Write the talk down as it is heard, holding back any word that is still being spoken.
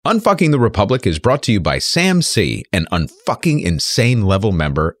Unfucking the Republic is brought to you by Sam C., an unfucking insane level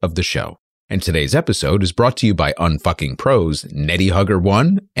member of the show. And today's episode is brought to you by Unfucking Pros, Nettie Hugger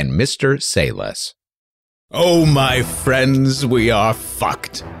 1, and Mr. Say Less. Oh, my friends, we are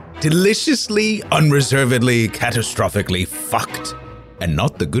fucked. Deliciously, unreservedly, catastrophically fucked. And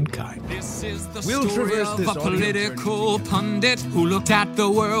not the good kind. This is the story of a political pundit who looked at the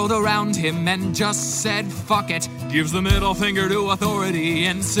world around him and just said, fuck it. Gives the middle finger to authority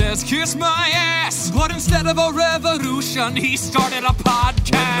and says, kiss my ass. But instead of a revolution, he started a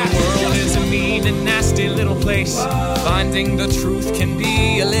podcast. When the world is a mean and nasty little place, finding the truth can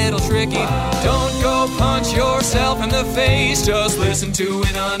be a little tricky. Don't go punch yourself in the face, just listen to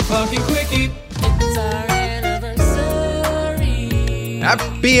an unfucking quickie. It's our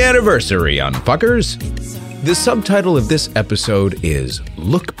Happy anniversary, Unfuckers! The subtitle of this episode is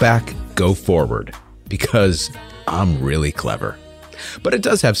Look Back, Go Forward, because I'm really clever. But it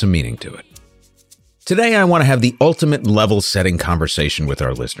does have some meaning to it. Today I want to have the ultimate level-setting conversation with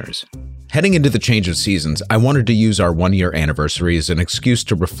our listeners. Heading into the change of seasons, I wanted to use our one-year anniversary as an excuse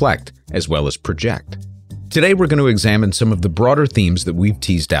to reflect, as well as project. Today we're going to examine some of the broader themes that we've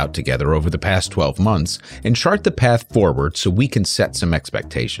teased out together over the past 12 months and chart the path forward so we can set some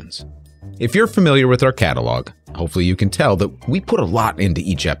expectations. If you're familiar with our catalog, hopefully you can tell that we put a lot into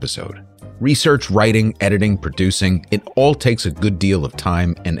each episode. Research, writing, editing, producing, it all takes a good deal of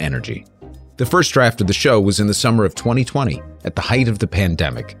time and energy. The first draft of the show was in the summer of 2020, at the height of the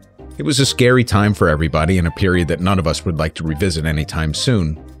pandemic. It was a scary time for everybody and a period that none of us would like to revisit anytime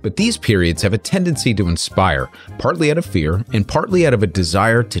soon. But these periods have a tendency to inspire, partly out of fear and partly out of a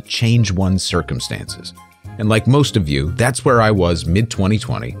desire to change one's circumstances. And like most of you, that's where I was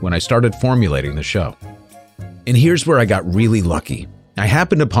mid-2020 when I started formulating the show. And here's where I got really lucky. I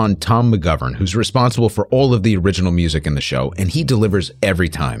happened upon Tom McGovern, who's responsible for all of the original music in the show, and he delivers every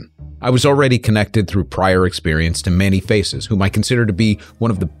time. I was already connected through prior experience to Manny Faces, whom I consider to be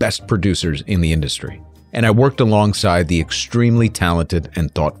one of the best producers in the industry. And I worked alongside the extremely talented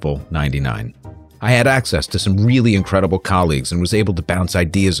and thoughtful 99. I had access to some really incredible colleagues and was able to bounce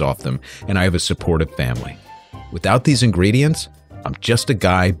ideas off them, and I have a supportive family. Without these ingredients, I'm just a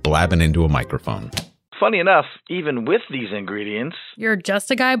guy blabbing into a microphone. Funny enough, even with these ingredients... You're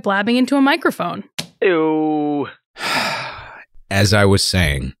just a guy blabbing into a microphone. Ew. As I was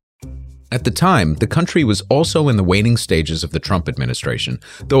saying... At the time, the country was also in the waning stages of the Trump administration,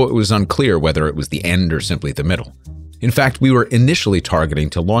 though it was unclear whether it was the end or simply the middle. In fact, we were initially targeting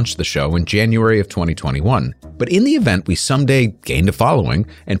to launch the show in January of 2021, but in the event we someday gained a following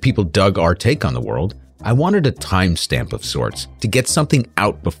and people dug our take on the world, I wanted a timestamp of sorts to get something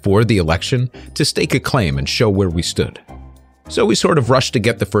out before the election to stake a claim and show where we stood. So we sort of rushed to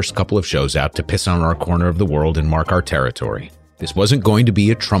get the first couple of shows out to piss on our corner of the world and mark our territory. This wasn't going to be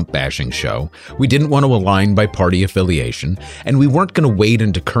a Trump-bashing show, we didn't want to align by party affiliation, and we weren't going to wade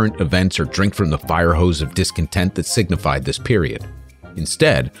into current events or drink from the fire hose of discontent that signified this period.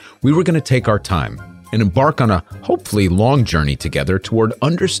 Instead, we were going to take our time and embark on a hopefully long journey together toward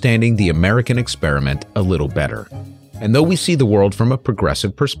understanding the American experiment a little better. And though we see the world from a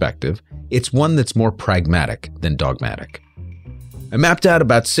progressive perspective, it's one that's more pragmatic than dogmatic. I mapped out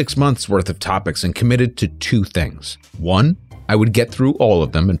about 6 months worth of topics and committed to 2 things. 1, I would get through all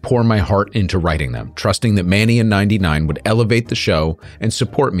of them and pour my heart into writing them, trusting that Manny and 99 would elevate the show and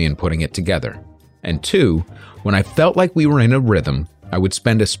support me in putting it together. And 2, when I felt like we were in a rhythm, I would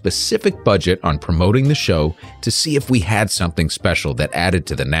spend a specific budget on promoting the show to see if we had something special that added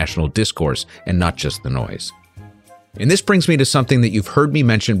to the national discourse and not just the noise. And this brings me to something that you've heard me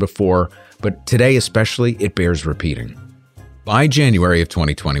mention before, but today especially, it bears repeating. By January of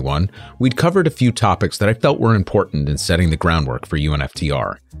 2021, we'd covered a few topics that I felt were important in setting the groundwork for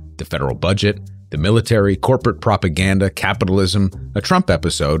UNFTR. The federal budget, the military, corporate propaganda, capitalism, a Trump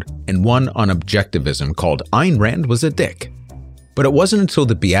episode, and one on objectivism called Ayn Rand Was a Dick. But it wasn't until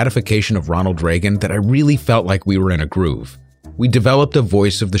the beatification of Ronald Reagan that I really felt like we were in a groove. We developed a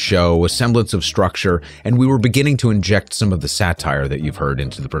voice of the show, a semblance of structure, and we were beginning to inject some of the satire that you've heard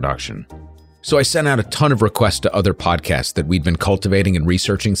into the production. So I sent out a ton of requests to other podcasts that we'd been cultivating and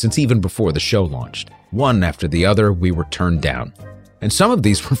researching since even before the show launched. One after the other, we were turned down. And some of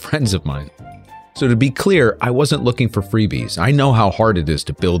these were friends of mine. So to be clear, I wasn't looking for freebies. I know how hard it is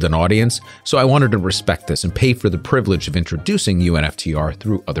to build an audience, so I wanted to respect this and pay for the privilege of introducing UNFTR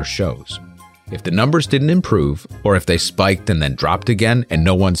through other shows. If the numbers didn't improve, or if they spiked and then dropped again and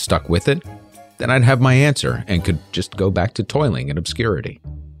no one stuck with it, then I'd have my answer and could just go back to toiling in obscurity.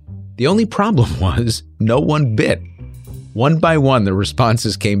 The only problem was no one bit. One by one, the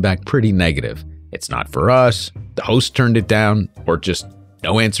responses came back pretty negative. It's not for us, the host turned it down, or just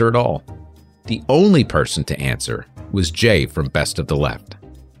No answer at all. The only person to answer was Jay from Best of the Left.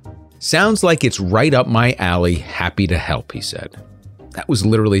 "Sounds like it's right up my alley, happy to help," he said. That was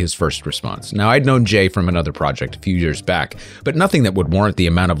literally his first response. Now, I'd known Jay from another project a few years back, but nothing that would warrant the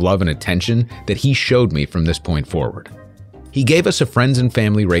amount of love and attention that he showed me from this point forward. He gave us a friends and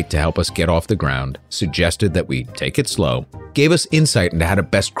family rate to help us get off the ground, suggested that we take it slow, gave us insight into how to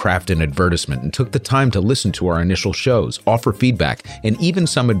best craft an advertisement, and took the time to listen to our initial shows, offer feedback, and even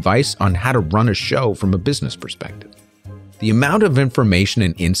some advice on how to run a show from a business perspective. The amount of information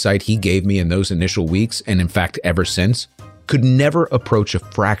and insight he gave me in those initial weeks, and in fact ever since, could never approach a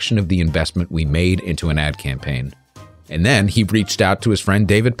fraction of the investment we made into an ad campaign. And then he reached out to his friend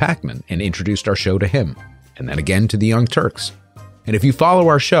David Pakman and introduced our show to him, and then again to the Young Turks. And if you follow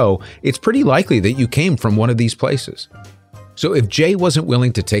our show, it's pretty likely that you came from one of these places. So if Jay wasn't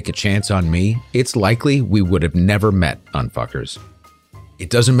willing to take a chance on me, it's likely we would have never met, Unfuckers. It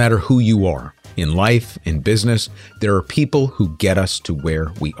doesn't matter who you are. In life, in business, there are people who get us to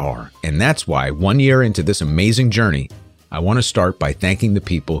where we are. And that's why 1 year into this amazing journey, I want to start by thanking the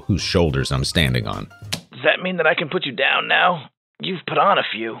people whose shoulders I'm standing on. Does that mean that I can put you down now? You've put on a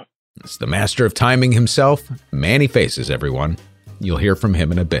few. It's the master of timing himself, Manny Faces, everyone. You'll hear from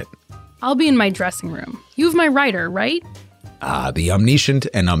him in a bit. I'll be in my dressing room. You have my writer, right? The omniscient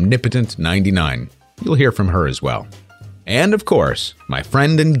and omnipotent 99. You'll hear from her as well. And of course, my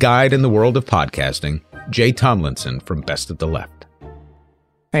friend and guide in the world of podcasting, Jay Tomlinson from Best of the Left.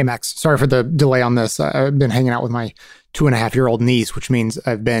 Hey, Max. Sorry for the delay on this. I've been hanging out with my 2.5-year-old niece, which means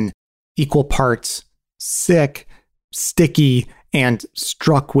I've been equal parts sick, sticky, and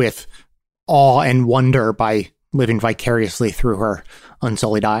struck with awe and wonder by living vicariously through her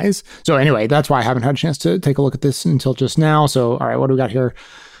unsullied eyes. So anyway, that's why I haven't had a chance to take a look at this until just now. So, all right, what do we got here?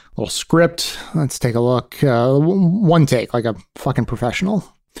 A little script. Let's take a look. One take, like a fucking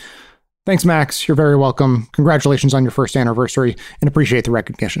professional. Thanks, Max. You're very welcome. Congratulations on your first anniversary, and appreciate the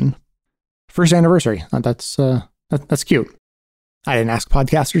recognition. First anniversary. That's cute. I didn't ask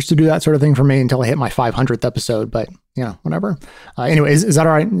podcasters to do that sort of thing for me until I hit my 500th episode, but whatever. Anyway, is that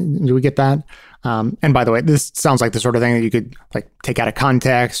all right? Do we get that? And by the way, this sounds like the sort of thing that you could take out of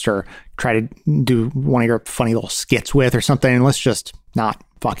context or try to do one of your funny little skits with or something. Let's just not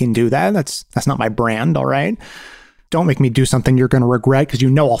fucking do that. That's not my brand, all right? Don't make me do something you're going to regret, because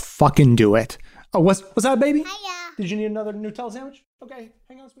I'll fucking do it. Oh, what's that, baby? Hiya. Did you need another Nutella sandwich? Okay,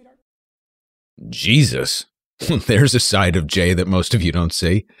 hang on, sweetheart. Jesus. There's a side of Jay that most of you don't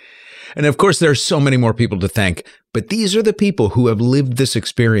see. And of course, there's so many more people to thank, but these are the people who have lived this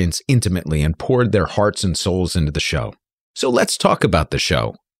experience intimately and poured their hearts and souls into the show. So let's talk about the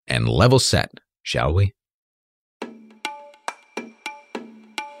show and level set, shall we?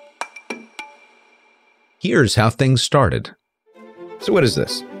 Here's how things started. So what is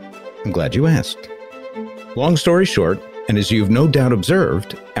this? I'm glad you asked. Long story short, and as you've no doubt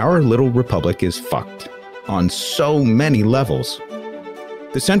observed, our little republic is fucked on so many levels.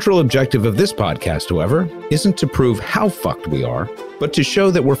 The central objective of this podcast, however, isn't to prove how fucked we are, but to show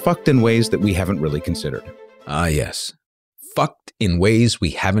that we're fucked in ways that we haven't really considered. Ah, yes. Fucked in ways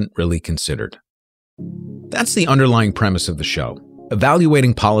we haven't really considered. That's the underlying premise of the show.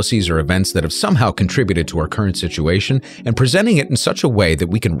 Evaluating policies or events that have somehow contributed to our current situation and presenting it in such a way that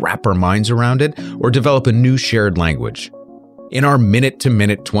we can wrap our minds around it or develop a new shared language. In our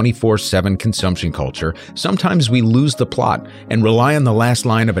minute-to-minute 24/7 consumption culture, sometimes we lose the plot and rely on the last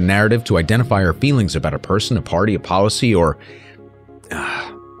line of a narrative to identify our feelings about a person, a party, a policy, or...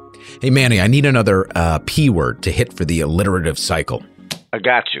 Hey, Manny, I need another P word to hit for the alliterative cycle. I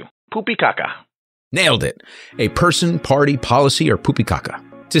got you. Poopy caca. Nailed it. A person, party, policy, or poopy caca.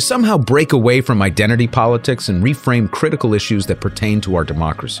 To somehow break away from identity politics and reframe critical issues that pertain to our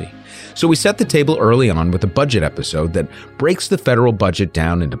democracy. So we set the table early on with a budget episode that breaks the federal budget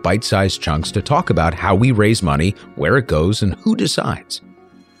down into bite-sized chunks to talk about how we raise money, where it goes, and who decides.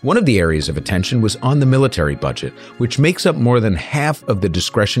 One of the areas of attention was on the military budget, which makes up more than half of the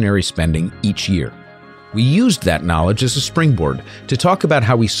discretionary spending each year. We used that knowledge as a springboard to talk about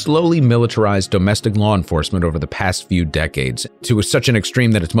how we slowly militarized domestic law enforcement over the past few decades to such an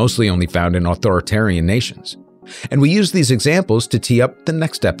extreme that it's mostly only found in authoritarian nations. And we used these examples to tee up the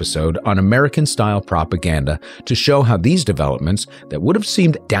next episode on American-style propaganda to show how these developments that would have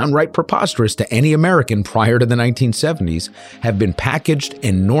seemed downright preposterous to any American prior to the 1970s have been packaged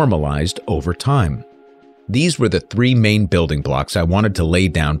and normalized over time. These were the three main building blocks I wanted to lay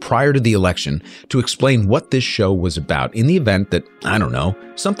down prior to the election to explain what this show was about in the event that, I don't know,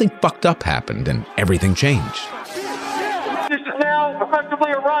 something fucked up happened and everything changed. This is now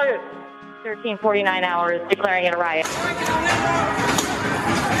effectively a riot. 1349 hours declaring it a riot.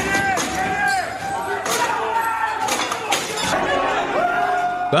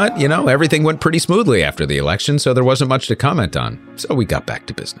 But, everything went pretty smoothly after the election, so there wasn't much to comment on. So we got back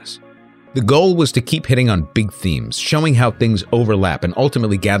to business. The goal was to keep hitting on big themes, showing how things overlap and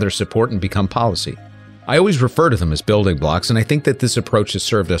ultimately gather support and become policy. I always refer to them as building blocks, and I think that this approach has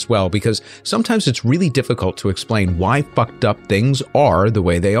served us well because sometimes it's really difficult to explain why fucked up things are the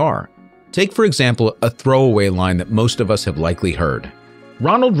way they are. Take, for example, a throwaway line that most of us have likely heard.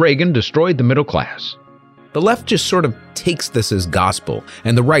 Ronald Reagan destroyed the middle class. The left just sort of takes this as gospel,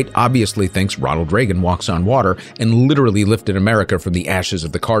 and the right obviously thinks Ronald Reagan walks on water and literally lifted America from the ashes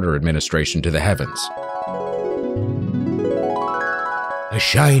of the Carter administration to the heavens. A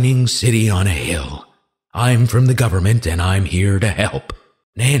shining city on a hill. I'm from the government and I'm here to help.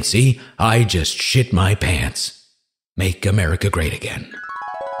 Nancy, I just shit my pants. Make America great again.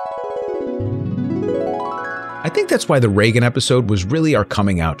 I think that's why the Reagan episode was really our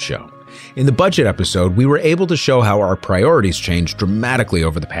coming out show. In the budget episode, we were able to show how our priorities changed dramatically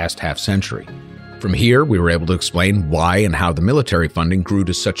over the past half century. From here, we were able to explain why and how the military funding grew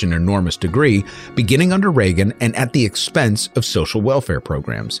to such an enormous degree, beginning under Reagan and at the expense of social welfare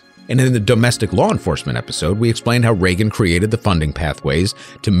programs. And in the domestic law enforcement episode, we explained how Reagan created the funding pathways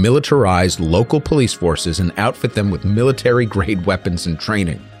to militarize local police forces and outfit them with military-grade weapons and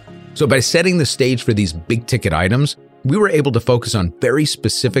training. So by setting the stage for these big-ticket items, we were able to focus on very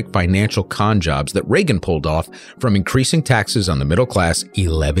specific financial con jobs that Reagan pulled off, from increasing taxes on the middle class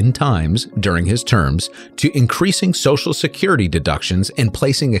 11 times during his terms to increasing Social Security deductions and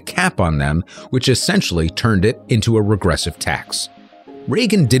placing a cap on them, which essentially turned it into a regressive tax.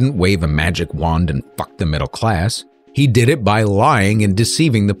 Reagan didn't wave a magic wand and fuck the middle class. He did it by lying and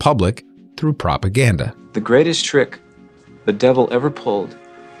deceiving the public through propaganda. The greatest trick the devil ever pulled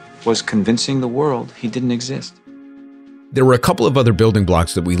was convincing the world he didn't exist. There were a couple of other building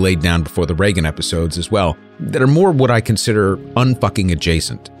blocks that we laid down before the Reagan episodes as well that are more what I consider unfucking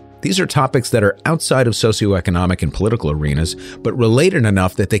adjacent. These are topics that are outside of socioeconomic and political arenas, but related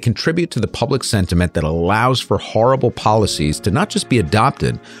enough that they contribute to the public sentiment that allows for horrible policies to not just be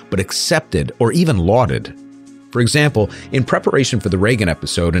adopted, but accepted or even lauded. For example, in preparation for the Reagan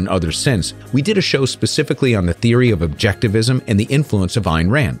episode and others since, we did a show specifically on the theory of objectivism and the influence of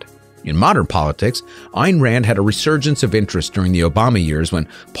Ayn Rand. In modern politics, Ayn Rand had a resurgence of interest during the Obama years when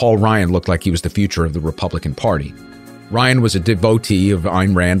Paul Ryan looked like he was the future of the Republican Party. Ryan was a devotee of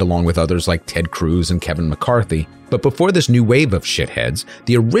Ayn Rand along with others like Ted Cruz and Kevin McCarthy. But before this new wave of shitheads,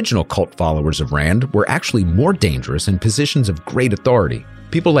 the original cult followers of Rand were actually more dangerous in positions of great authority.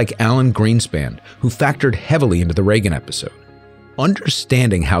 People like Alan Greenspan, who factored heavily into the Reagan episode.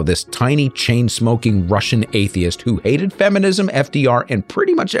 Understanding how this tiny chain-smoking Russian atheist who hated feminism, FDR, and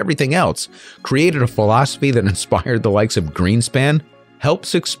pretty much everything else created a philosophy that inspired the likes of Greenspan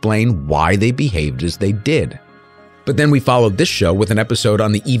helps explain why they behaved as they did. But then we followed this show with an episode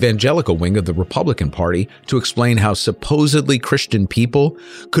on the evangelical wing of the Republican Party to explain how supposedly Christian people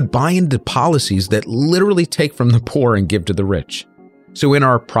could buy into policies that literally take from the poor and give to the rich. So in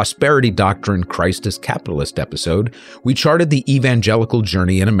our Prosperity Doctrine Christ as Capitalist episode, we charted the evangelical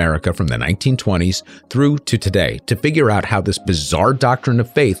journey in America from the 1920s through to today to figure out how this bizarre doctrine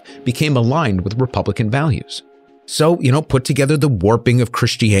of faith became aligned with Republican values. So, put together the warping of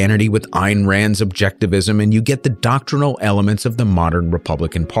Christianity with Ayn Rand's objectivism and you get the doctrinal elements of the modern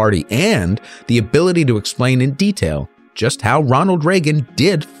Republican Party and the ability to explain in detail just how Ronald Reagan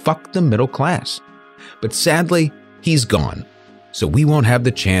did fuck the middle class. But sadly, he's gone. So we won't have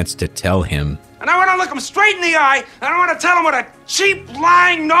the chance to tell him. And I want to look him straight in the eye, and I want to tell him what a cheap,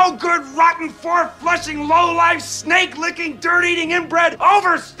 lying, no-good, rotten, four-flushing, low-life, snake-licking, dirt-eating, inbred,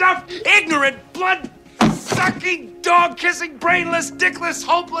 overstuffed, ignorant, blood-sucking, dog-kissing, brainless, dickless,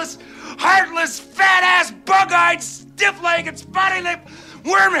 hopeless, heartless, fat-ass, bug-eyed, stiff-legged, spotty-lipped,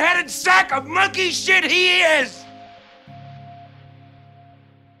 worm-headed sack of monkey shit he is!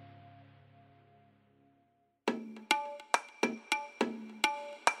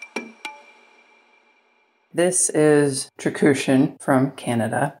 This is Trakushin from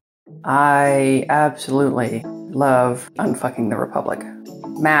Canada. I absolutely love Unfucking the Republic.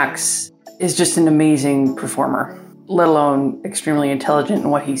 Max is just an amazing performer, let alone extremely intelligent in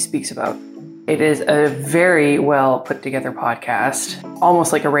what he speaks about. It is a very well put together podcast,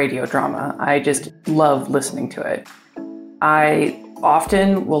 almost like a radio drama. I just love listening to it. I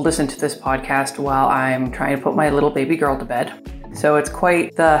often will listen to this podcast while I'm trying to put my little baby girl to bed. So it's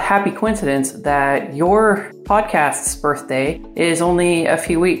quite the happy coincidence that your podcast's birthday is only a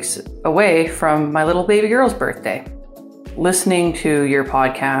few weeks away from my little baby girl's birthday. Listening to your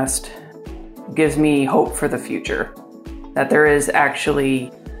podcast gives me hope for the future, that there is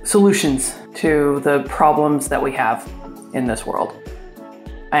actually solutions to the problems that we have in this world.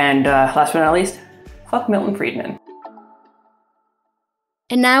 And last but not least, fuck Milton Friedman.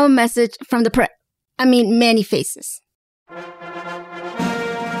 And now a message from the Manny Faces.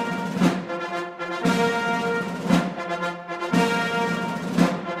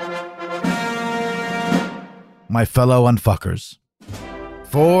 My fellow unfuckers.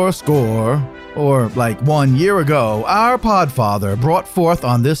 80, or like 1 year ago, our podfather brought forth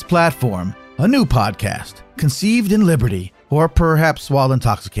on this platform a new podcast, conceived in liberty, or perhaps while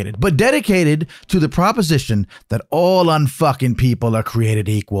intoxicated, but dedicated to the proposition that all unfucking people are created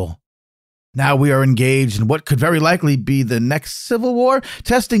equal. Now we are engaged in what could very likely be the next civil war,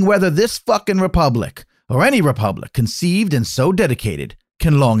 testing whether this fucking republic, or any republic conceived and so dedicated,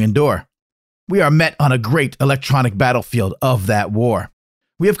 can long endure. We are met on a great electronic battlefield of that war.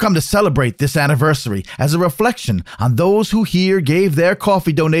 We have come to celebrate this anniversary as a reflection on those who here gave their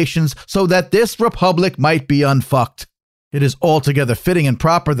coffee donations so that this republic might be unfucked. It is altogether fitting and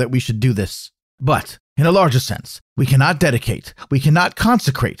proper that we should do this. But, in a larger sense, we cannot dedicate, we cannot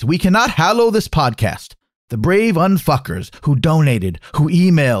consecrate, we cannot hallow this podcast. The brave unfuckers who donated, who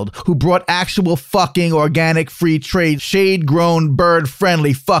emailed, who brought actual fucking organic free trade, shade-grown,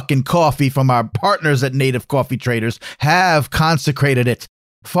 bird-friendly fucking coffee from our partners at Native Coffee Traders have consecrated it.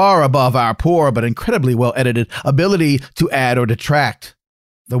 Far above our poor but incredibly well-edited ability to add or detract.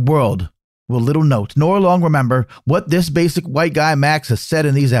 The world will little note nor long remember what this basic white guy Max has said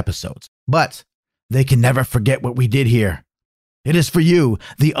in these episodes, but they can never forget what we did here. It is for you,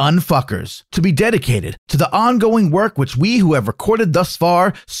 the unfuckers, to be dedicated to the ongoing work which we who have recorded thus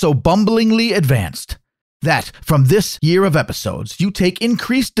far so bumblingly advanced. That from this year of episodes, you take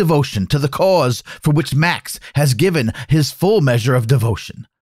increased devotion to the cause for which Max has given his full measure of devotion.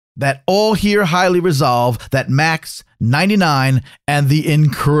 That all here highly resolve that Max, 99, and the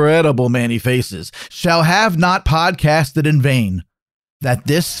incredible Manny Faces shall have not podcasted in vain. That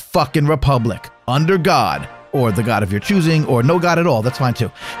this fucking republic, under God, or the God of your choosing, or no God at all, that's fine too,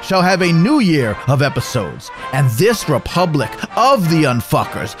 shall have a new year of episodes. And this republic of the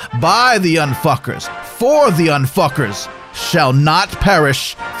unfuckers, by the unfuckers, for the unfuckers, shall not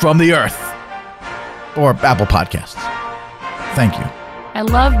perish from the earth. Or Apple Podcasts. Thank you. I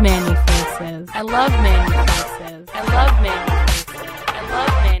love Manny Faces. I love Manny Faces. I love Manny Faces. I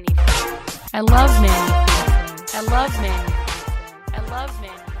love Manny Faces. I love Manny Faces. I love Manny Faces. I love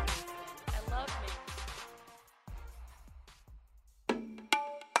Manny Faces. I love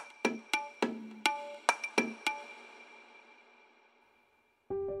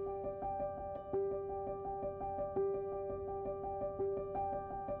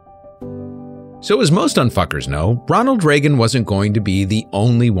So as most unfuckers know, Ronald Reagan wasn't going to be the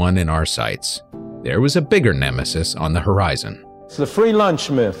only one in our sights. There was a bigger nemesis on the horizon. It's the free lunch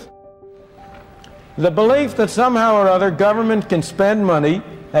myth. The belief that somehow or other government can spend money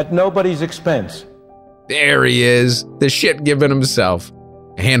at nobody's expense. There he is, the shit given himself.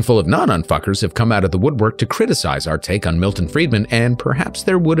 A handful of non-unfuckers have come out of the woodwork to criticize our take on Milton Friedman, and perhaps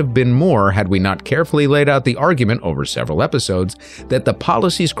there would have been more had we not carefully laid out the argument over several episodes that the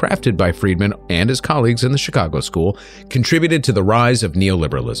policies crafted by Friedman and his colleagues in the Chicago School contributed to the rise of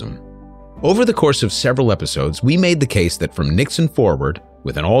neoliberalism. Over the course of several episodes, we made the case that from Nixon forward,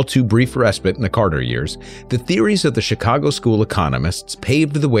 with an all too brief respite in the Carter years, the theories of the Chicago School economists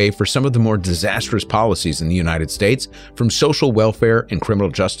paved the way for some of the more disastrous policies in the United States, from social welfare and criminal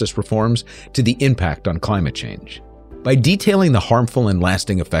justice reforms to the impact on climate change. By detailing the harmful and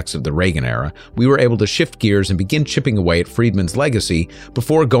lasting effects of the Reagan era, we were able to shift gears and begin chipping away at Friedman's legacy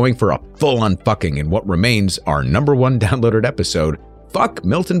before going for a full unfucking in what remains our #1 downloaded episode, Fuck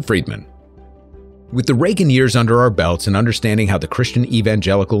Milton Friedman. With the Reagan years under our belts and understanding how the Christian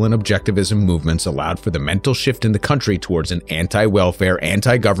evangelical and objectivism movements allowed for the mental shift in the country towards an anti-welfare,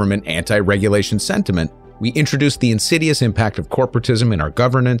 anti-government, anti-regulation sentiment, we introduced the insidious impact of corporatism in our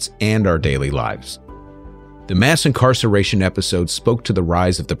governance and our daily lives. The mass incarceration episode spoke to the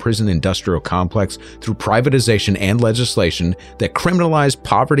rise of the prison industrial complex through privatization and legislation that criminalized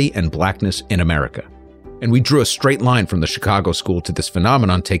poverty and blackness in America. And we drew a straight line from the Chicago School to this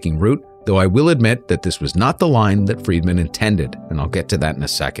phenomenon taking root, though I will admit that this was not the line that Friedman intended, and I'll get to that in a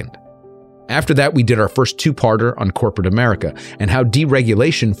second. After that, we did our first two-parter on corporate America and how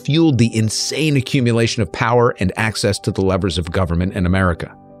deregulation fueled the insane accumulation of power and access to the levers of government in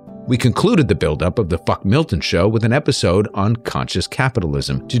America. We concluded the buildup of the Fuck Milton show with an episode on conscious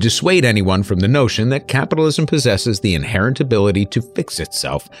capitalism to dissuade anyone from the notion that capitalism possesses the inherent ability to fix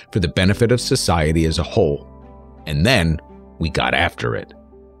itself for the benefit of society as a whole. And then we got after it.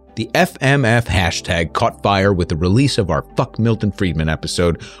 The FMF hashtag caught fire with the release of our Fuck Milton Friedman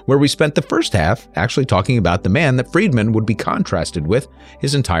episode, where we spent the first half actually talking about the man that Friedman would be contrasted with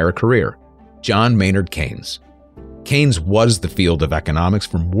his entire career, John Maynard Keynes. Keynes was the field of economics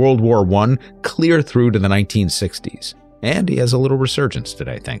from World War I clear through to the 1960s, and he has a little resurgence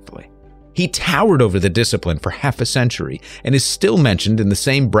today, thankfully. He towered over the discipline for half a century and is still mentioned in the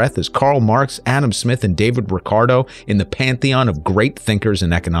same breath as Karl Marx, Adam Smith, and David Ricardo in the pantheon of great thinkers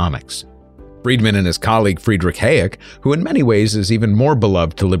in economics. Friedman and his colleague Friedrich Hayek, who in many ways is even more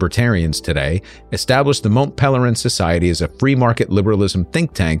beloved to libertarians today, established the Mont Pelerin Society as a free market liberalism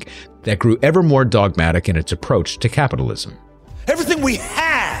think tank that grew ever more dogmatic in its approach to capitalism. Everything we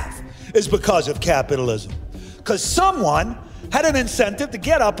have is because of capitalism. Because someone had an incentive to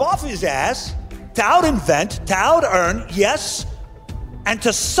get up off his ass, to out-invent, to out-earn, yes, and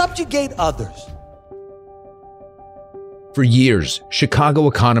to subjugate others. For years, Chicago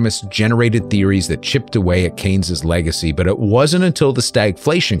economists generated theories that chipped away at Keynes's legacy, but it wasn't until the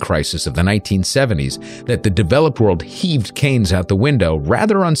stagflation crisis of the 1970s that the developed world heaved Keynes out the window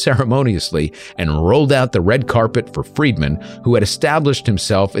rather unceremoniously and rolled out the red carpet for Friedman, who had established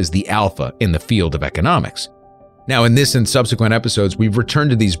himself as the alpha in the field of economics. Now, in this and subsequent episodes, we've returned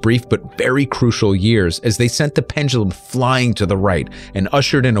to these brief but very crucial years as they sent the pendulum flying to the right and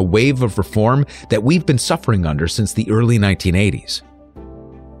ushered in a wave of reform that we've been suffering under since the early 1980s.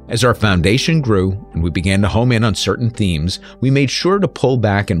 As our foundation grew and we began to home in on certain themes, we made sure to pull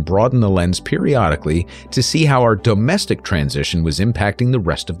back and broaden the lens periodically to see how our domestic transition was impacting the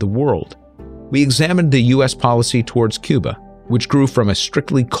rest of the world. We examined the U.S. policy towards Cuba, which grew from a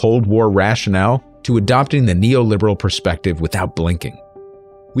strictly Cold War rationale to adopting the neoliberal perspective without blinking.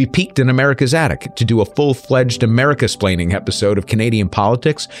 We peeked in America's attic to do a full-fledged America-splaining episode of Canadian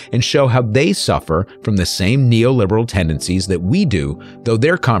politics and show how they suffer from the same neoliberal tendencies that we do, though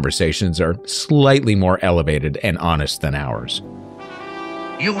their conversations are slightly more elevated and honest than ours.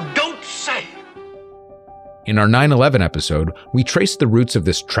 You don't say! In our 9/11 episode, we traced the roots of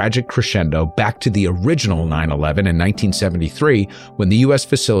this tragic crescendo back to the original 9/11 in 1973, when the U.S.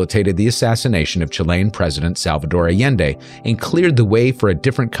 facilitated the assassination of Chilean President Salvador Allende and cleared the way for a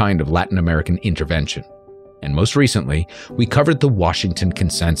different kind of Latin American intervention. And most recently, we covered the Washington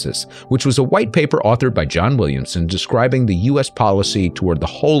Consensus, which was a white paper authored by John Williamson describing the U.S. policy toward the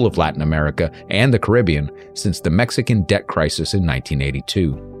whole of Latin America and the Caribbean since the Mexican debt crisis in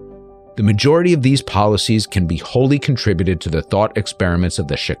 1982. The majority of these policies can be wholly contributed to the thought experiments of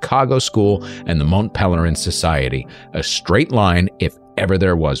the Chicago School and the Mont Pelerin Society, a straight line if ever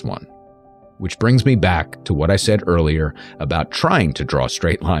there was one. Which brings me back to what I said earlier about trying to draw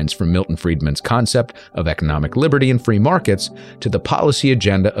straight lines from Milton Friedman's concept of economic liberty and free markets to the policy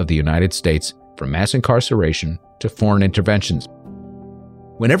agenda of the United States, from mass incarceration to foreign interventions.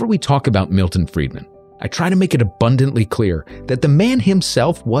 Whenever we talk about Milton Friedman, I try to make it abundantly clear that the man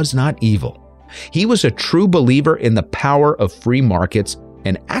himself was not evil. He was a true believer in the power of free markets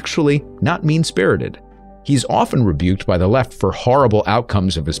and actually not mean-spirited. He's often rebuked by the left for horrible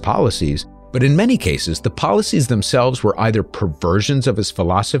outcomes of his policies, but in many cases, the policies themselves were either perversions of his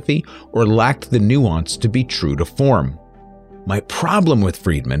philosophy or lacked the nuance to be true to form. My problem with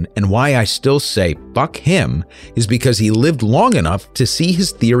Friedman, and why I still say fuck him, is because he lived long enough to see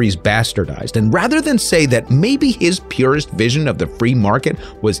his theories bastardized, and rather than say that maybe his purest vision of the free market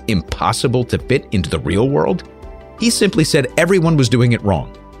was impossible to fit into the real world, he simply said everyone was doing it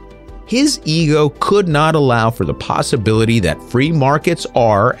wrong. His ego could not allow for the possibility that free markets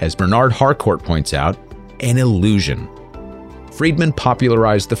are, as Bernard Harcourt points out, an illusion. Friedman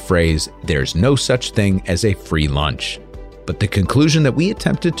popularized the phrase, "There's no such thing as a free lunch." But the conclusion that we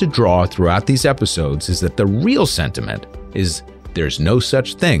attempted to draw throughout these episodes is that the real sentiment is there's no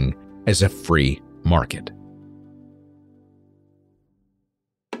such thing as a free market.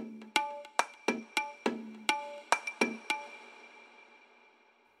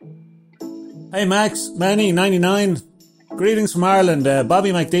 Hey Max, Manny99. Greetings from Ireland. Bobby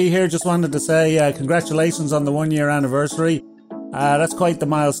McD here. Just wanted to say congratulations on the 1-year anniversary. That's quite the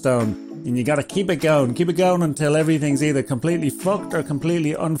milestone. And you gotta keep it going until everything's either completely fucked or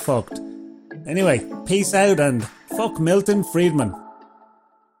completely unfucked. Anyway, peace out and fuck Milton Friedman.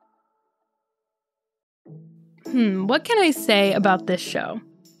 What can I say about this show?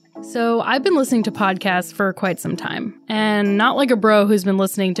 So I've been listening to podcasts for quite some time, and not like a bro who's been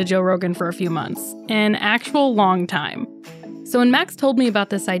listening to Joe Rogan for a few months, an actual long time. So when Max told me about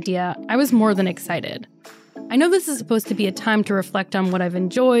this idea, I was more than excited. I know this is supposed to be a time to reflect on what I've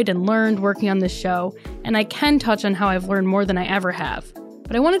enjoyed and learned working on this show, and I can touch on how I've learned more than I ever have.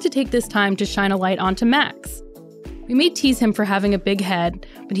 But I wanted to take this time to shine a light onto Max. We may tease him for having a big head,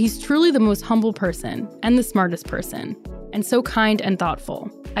 but he's truly the most humble person and the smartest person, and so kind and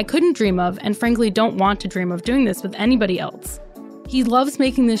thoughtful. I couldn't dream of, and frankly don't want to dream of, doing this with anybody else. He loves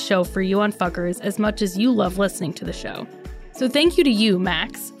making this show for you Unfuckers as much as you love listening to the show. So thank you to you,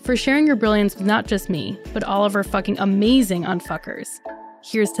 Max, for sharing your brilliance with not just me, but all of our fucking amazing Unfuckers.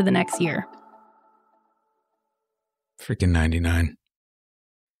 Here's to the next year. Freaking 99.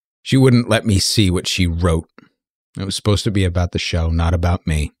 She wouldn't let me see what she wrote. It was supposed to be about the show, not about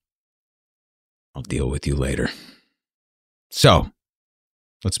me. I'll deal with you later. So,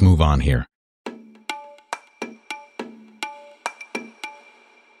 let's move on here.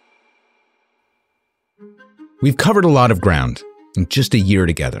 We've covered a lot of ground in just a year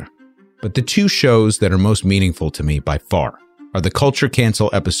together, but the two shows that are most meaningful to me by far are the Culture Cancel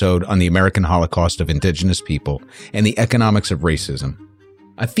episode on the American Holocaust of Indigenous People and the economics of racism.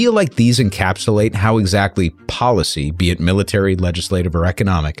 I feel like these encapsulate how exactly policy, be it military, legislative, or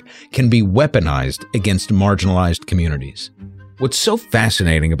economic, can be weaponized against marginalized communities. What's so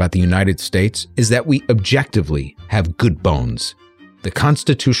fascinating about the United States is that we objectively have good bones. The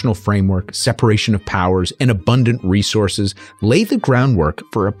constitutional framework, separation of powers, and abundant resources lay the groundwork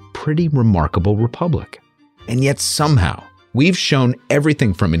for a pretty remarkable republic. And yet somehow, we've shown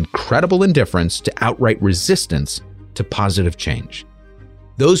everything from incredible indifference to outright resistance to positive change.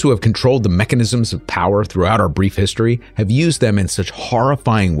 Those who have controlled the mechanisms of power throughout our brief history have used them in such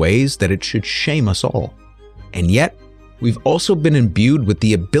horrifying ways that it should shame us all. And yet, we've also been imbued with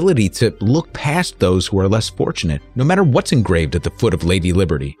the ability to look past those who are less fortunate, no matter what's engraved at the foot of Lady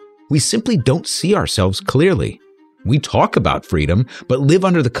Liberty. We simply don't see ourselves clearly. We talk about freedom, but live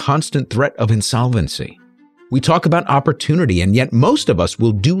under the constant threat of insolvency. We talk about opportunity, and yet most of us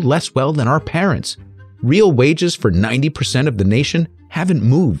will do less well than our parents. Real wages for 90% of the nation haven't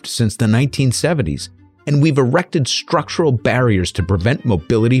moved since the 1970s, and we've erected structural barriers to prevent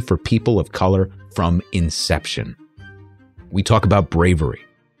mobility for people of color from inception. We talk about bravery,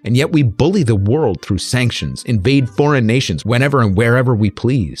 and yet we bully the world through sanctions, invade foreign nations whenever and wherever we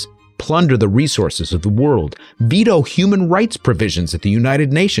please, plunder the resources of the world, veto human rights provisions at the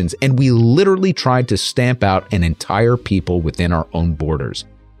United Nations, and we literally tried to stamp out an entire people within our own borders.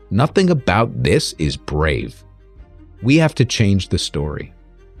 Nothing about this is brave. We have to change the story.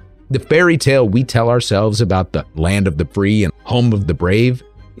 The fairy tale we tell ourselves about the land of the free and home of the brave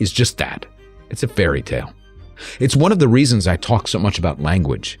is just that. It's a fairy tale. It's one of the reasons I talk so much about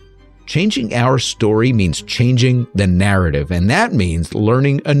language. Changing our story means changing the narrative, and that means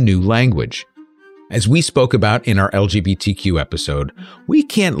learning a new language. As we spoke about in our LGBTQ episode, we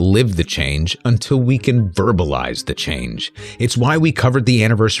can't live the change until we can verbalize the change. It's why we covered the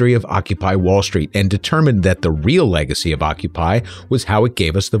anniversary of Occupy Wall Street and determined that the real legacy of Occupy was how it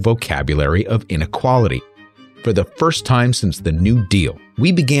gave us the vocabulary of inequality. For the first time since the New Deal,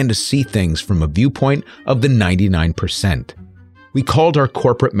 we began to see things from a viewpoint of the 99%. We called our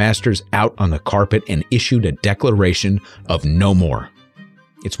corporate masters out on the carpet and issued a declaration of no more.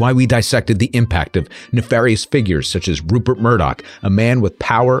 It's why we dissected the impact of nefarious figures such as Rupert Murdoch, a man with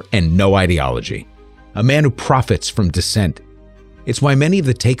power and no ideology, a man who profits from dissent. It's why many of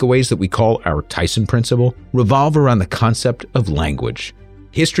the takeaways that we call our Tyson Principle revolve around the concept of language.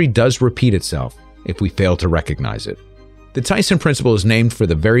 History does repeat itself if we fail to recognize it. The Tyson Principle is named for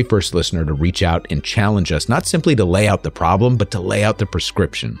the very first listener to reach out and challenge us not simply to lay out the problem, but to lay out the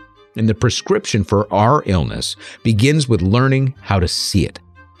prescription. And the prescription for our illness begins with learning how to see it,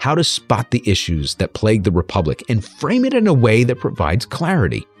 how to spot the issues that plague the Republic and frame it in a way that provides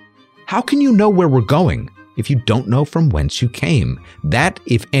clarity. How can you know where we're going if you don't know from whence you came? That,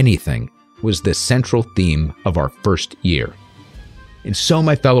 if anything, was the central theme of our first year. And so,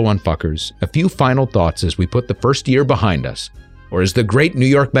 my fellow Unfuckers, a few final thoughts as we put the first year behind us. Or as the great New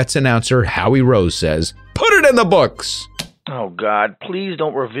York Mets announcer Howie Rose says, put it in the books! Oh, God, please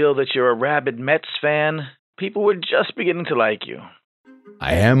don't reveal that you're a rabid Mets fan. People were just beginning to like you.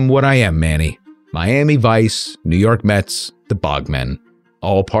 I am what I am, Manny. Miami Vice, New York Mets, the Bogmen.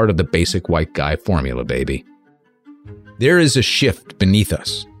 All part of the basic white guy formula, baby. There is a shift beneath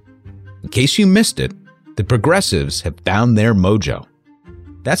us. In case you missed it, the progressives have found their mojo.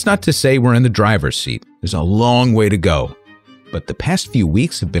 That's not to say we're in the driver's seat. There's a long way to go. But the past few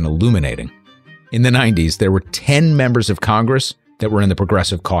weeks have been illuminating. In the 90s, there were 10 members of Congress that were in the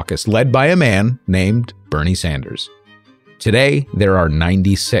Progressive Caucus, led by a man named Bernie Sanders. Today, there are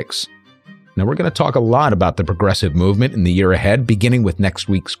 96. Now, we're going to talk a lot about the progressive movement in the year ahead, beginning with next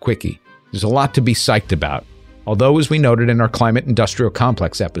week's Quickie. There's a lot to be psyched about. Although, as we noted in our Climate Industrial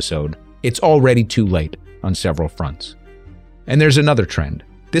Complex episode, it's already too late on several fronts. And there's another trend,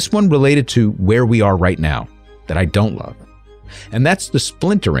 this one related to where we are right now. that I don't love. And that's the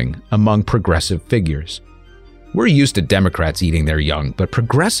splintering among progressive figures. We're used to Democrats eating their young, but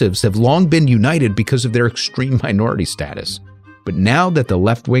progressives have long been united because of their extreme minority status. But now that the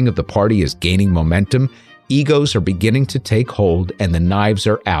left wing of the party is gaining momentum, egos are beginning to take hold and the knives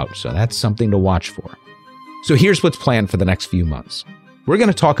are out, so that's something to watch for. So here's what's planned for the next few months. We're going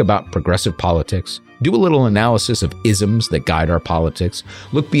to talk about progressive politics, do a little analysis of isms that guide our politics,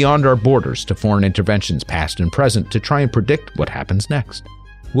 look beyond our borders to foreign interventions past and present to try and predict what happens next.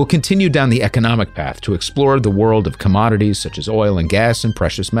 We'll continue down the economic path to explore the world of commodities such as oil and gas and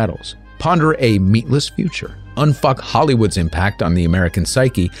precious metals, ponder a meatless future, unfuck Hollywood's impact on the American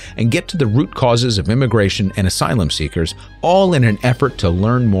psyche, and get to the root causes of immigration and asylum seekers, all in an effort to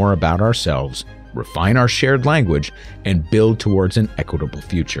learn more about ourselves, refine our shared language, and build towards an equitable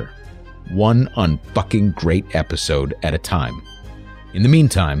future. One unfucking great episode at a time. In the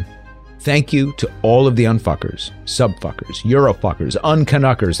meantime, thank you to all of the unfuckers, subfuckers, Eurofuckers,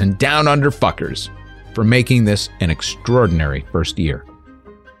 uncanuckers, and down under fuckers for making this an extraordinary first year.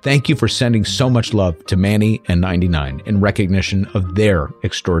 Thank you for sending so much love to Manny and 99 in recognition of their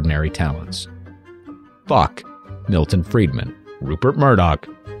extraordinary talents. Fuck Milton Friedman, Rupert Murdoch,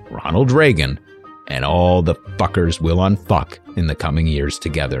 Ronald Reagan, and all the fuckers we'll unfuck in the coming years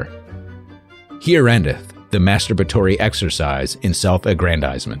together. Here endeth the masturbatory exercise in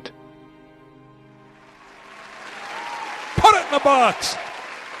self-aggrandizement. Put it in the box!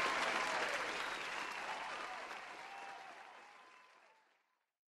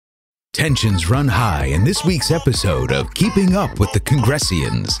 Tensions run high in this week's episode of Keeping Up with the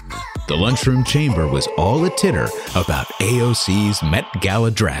Congressians. The lunchroom chamber was all a titter about AOC's Met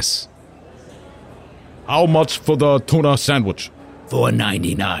Gala dress. How much for the tuna sandwich?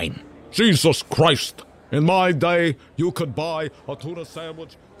 $4.99. Jesus Christ! In my day, you could buy a tuna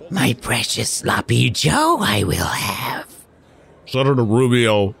sandwich. My precious sloppy Joe, I will have. Senator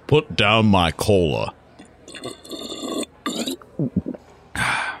Rubio, put down my cola.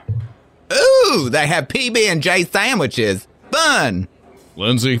 Ooh, they have PB&J sandwiches. Fun!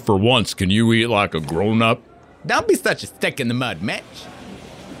 Lindsay, for once, can you eat like a grown-up? Don't be such a stick in the mud, Mitch.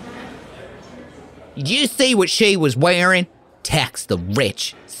 Did you see what she was wearing? Tax the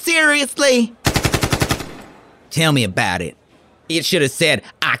rich. Seriously? Tell me about it. It should have said,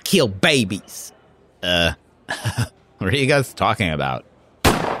 I kill babies. What are you guys talking about?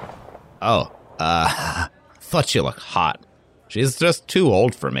 Thought she looked hot. She's just too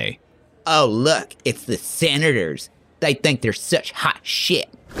old for me. Oh, look, it's the senators. They think they're such hot shit.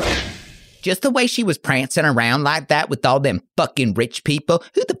 Just the way she was prancing around like that with all them fucking rich people,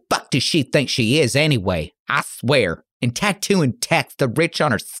 who the fuck does she think she is anyway? I swear. And tattooing tax the rich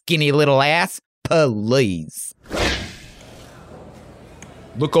on her skinny little ass? Please.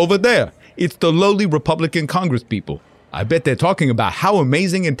 Look over there. It's the lowly Republican Congress people. I bet they're talking about how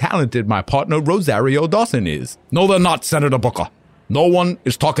amazing and talented my partner Rosario Dawson is. No, they're not, Senator Booker. No one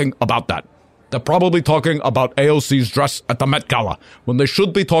is talking about that. They're probably talking about AOC's dress at the Met Gala, when they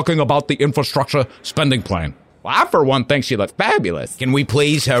should be talking about the infrastructure spending plan. Well, I, for one, think she looks fabulous. Can we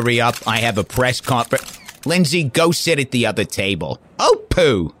please hurry up? I have a press conference. Lindsay, go sit at the other table. Oh,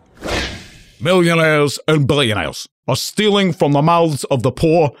 poo. Millionaires and billionaires are stealing from the mouths of the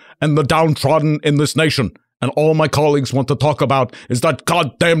poor and the downtrodden in this nation. And all my colleagues want to talk about is that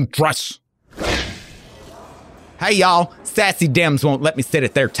goddamn dress. Hey, y'all. Sassy Dems won't let me sit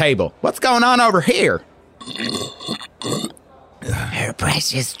at their table. What's going on over here? Her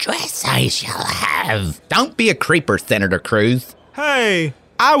precious dress I shall have. Don't be a creeper, Senator Cruz. Hey,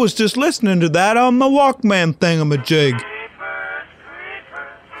 I was just listening to that on my Walkman thingamajig.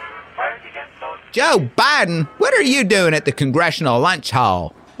 Joe Biden, what are you doing at the Congressional Lunch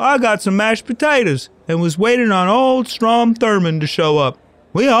Hall? I got some mashed potatoes and was waiting on old Strom Thurmond to show up.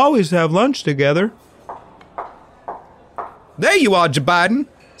 We always have lunch together. There you are, Joe Biden.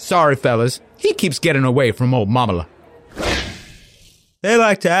 Sorry, fellas. He keeps getting away from old Mamala. They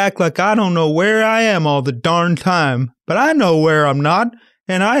like to act like I don't know where I am all the darn time, but I know where I'm not,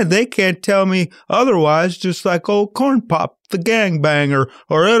 and they can't tell me otherwise, just like old Corn Pop, the gangbanger,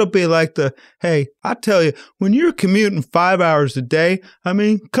 or it'll be like hey, I tell you, when you're commuting 5 hours a day, I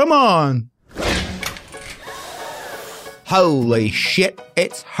mean, come on. Holy shit,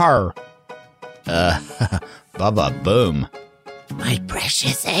 it's her. Bubba boom. My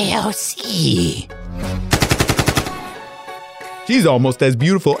precious AOC. She's almost as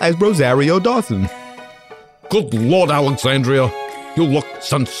beautiful as Rosario Dawson. Good Lord, Alexandria. You look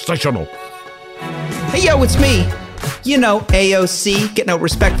sensational. Hey, yo, it's me. You know, AOC, get no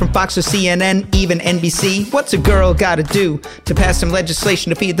respect from Fox or CNN, even NBC. What's a girl gotta do to pass some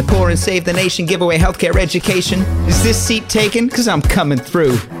legislation to feed the poor and save the nation, give away healthcare, education? Is this seat taken? Cause I'm coming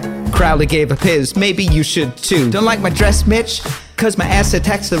through. Crowley gave up his, maybe you should too. Don't like my dress, Mitch? Cause my ass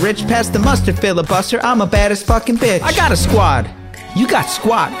attacks the rich. Pass the mustard filibuster, I'm a baddest fucking bitch. I got a squad, you got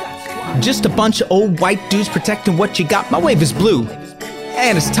squat. Just a bunch of old white dudes protecting what you got. My wave is blue,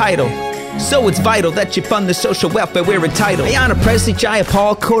 and it's tidal. So it's vital that you fund the social welfare we're entitled. Ayanna Presley, Jaya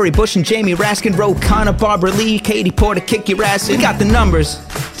Paul, Corey Bush and Jamie Raskin, Ro Khanna, Barbara Lee, Katie Porter, kick your ass. We got the numbers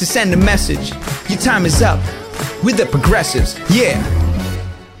to send a message. Your time is up with the progressives, yeah.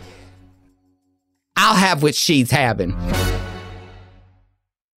 I'll have what she's having.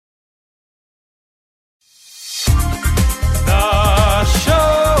 The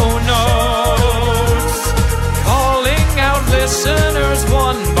show notes, calling out listeners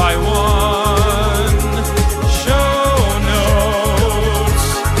one by one. Show notes,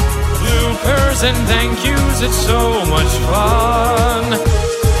 bloopers and thank yous, it's so much fun.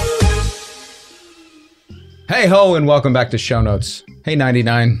 Hey ho, and welcome back to Show Notes. Hey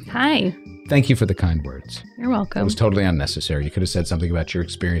 99. Hi. Thank you for the kind words. You're welcome. It was totally unnecessary. You could have said something about your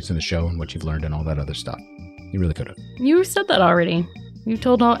experience in the show and what you've learned and all that other stuff. You really could have. You said that already. You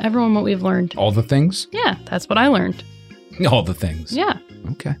told everyone what we've learned. All the things? Yeah, that's what I learned. All the things. Yeah.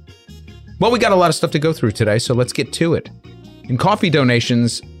 Okay. Well, we got a lot of stuff to go through today, so let's get to it. In coffee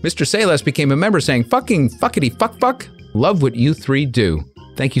donations, Mr. Sayles became a member saying, fuckity fuck, love what you three do.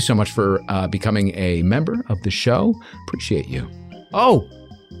 Thank you so much for becoming a member of the show. Appreciate you. Oh,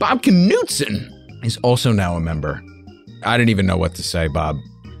 Bob Knutson is also now a member. I didn't even know what to say, Bob.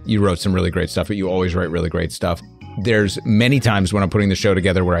 You wrote some really great stuff, but you always write really great stuff. There's many times when I'm putting the show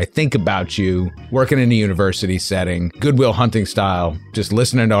together where I think about you working in a university setting, Goodwill Hunting style, just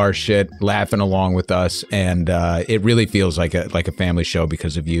listening to our shit, laughing along with us. And it really feels like a family show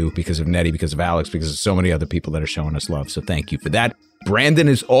because of you, because of Nettie, because of Alex, because of so many other people that are showing us love. So thank you for that. Brandon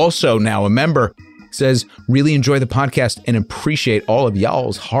is also now a member. Says, really enjoy the podcast and appreciate all of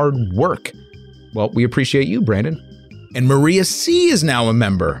y'all's hard work. Well, we appreciate you, Brandon. And Maria C. is now a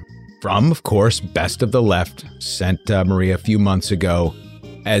member from, of course, Best of the Left. Sent Maria a few months ago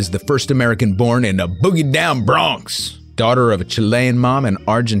as the first American born in a boogie down Bronx. Daughter of a Chilean mom and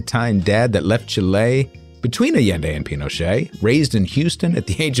Argentine dad that left Chile between Allende and Pinochet. Raised in Houston at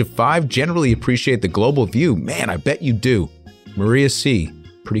the age of 5. Generally appreciate the global view. Man, I bet you do. Maria C.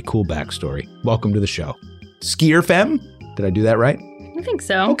 Pretty cool backstory. Welcome to the show. Skier Femme? Did I do that right? I think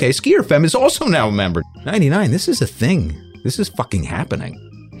so. Okay, Skier Femme is also now a member. 99, this is a thing. This is fucking happening.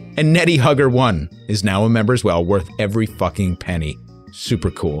 And Nettie Hugger 1 is now a member as well, worth every fucking penny. Super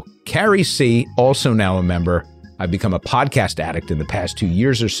cool. Carrie C, also now a member. I've become a podcast addict in the past 2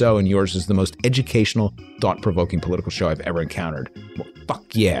 years or so, and yours is the most educational, thought-provoking political show I've ever encountered. Well, fuck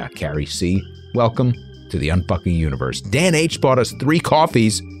yeah, Carrie C. Welcome to the unfucking universe. Dan H bought us 3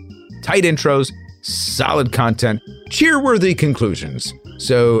 coffees, tight intros, solid content, cheer-worthy conclusions.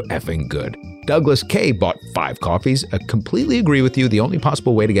 So effing good. Douglas K bought 5 coffees. I completely agree with you. The only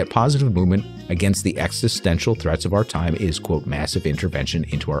possible way to get positive movement against the existential threats of our time is, quote, massive intervention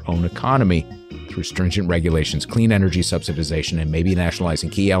into our own economy through stringent regulations, clean energy subsidization, and maybe nationalizing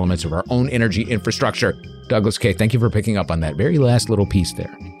key elements of our own energy infrastructure. Douglas K, thank you for picking up on that very last little piece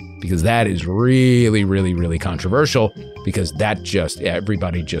there. Because that is really, really, really controversial, because that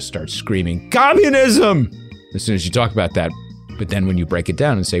everybody just starts screaming, communism! As soon as you talk about that. But then when you break it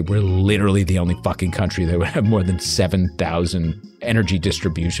down and say, we're literally the only fucking country that would have more than 7,000 energy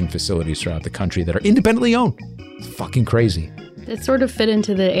distribution facilities throughout the country that are independently owned. It's fucking crazy. It sort of fit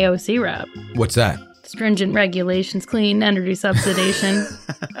into the AOC rap. What's that? Stringent regulations, clean energy subsidization.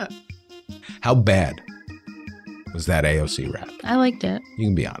 How bad was that AOC rap? I liked it. You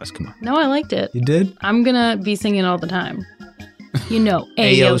can be honest, come on. No, I liked it. You did? I'm gonna be singing all the time. You know,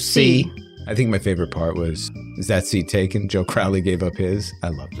 AOC. I think my favorite part was, is that seat taken? Joe Crowley gave up his. I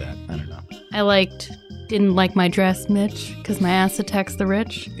love that. I don't know. Didn't like my dress, Mitch, because my ass attacks the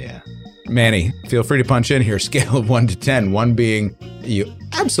rich. Yeah. Manny, feel free to punch in here. Scale of 1 to 10. 1 being you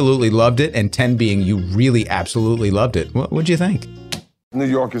absolutely loved it, and 10 being you really absolutely loved it. What'd you think? New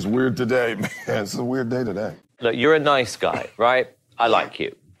York is weird today, man. It's a weird day today. Look, you're a nice guy, right? I like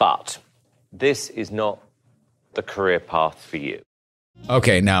you. But this is not the career path for you.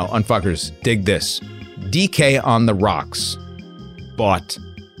 Okay, now, unfuckers, dig this. DK on the Rocks bought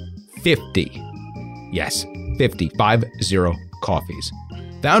 50 coffees.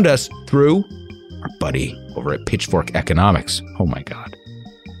 Found us through our buddy over at Pitchfork Economics. Oh my God.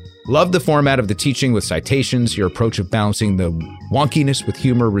 Love the format of the teaching with citations. Your approach of balancing the wonkiness with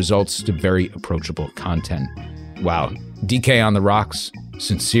humor results to very approachable content. Wow. DK on the rocks.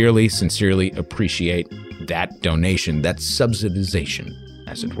 Sincerely appreciate that donation, that subsidization,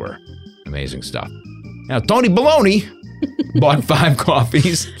 as it were. Amazing stuff. Now, Tony Baloney bought 5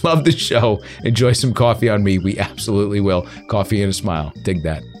 coffees. Love the show. Enjoy some coffee on me. We absolutely will. Coffee and a smile. Dig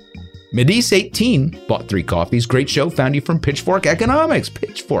that. Medice18 bought 3 coffees. Great show. Found you from Pitchfork Economics.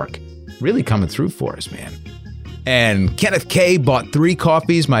 Pitchfork. Really coming through for us, man. And Kenneth K bought 3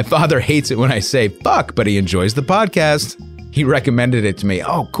 coffees. My father hates it when I say fuck, but he enjoys the podcast. He recommended it to me.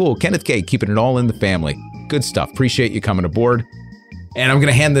 Oh, cool. Kenneth K, keeping it all in the family. Good stuff. Appreciate you coming aboard. And I'm going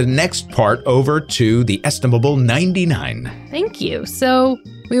to hand the next part over to the estimable 99. Thank you. So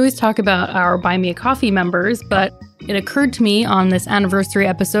we always talk about our Buy Me a Coffee members, but it occurred to me on this anniversary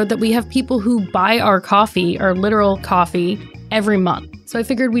episode that we have people who buy our coffee, our literal coffee, every month. So I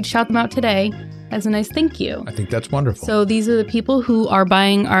figured we'd shout them out today as a nice thank you. I think that's wonderful. So these are the people who are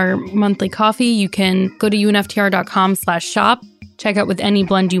buying our monthly coffee. You can go to unftr.com/shop, check out with any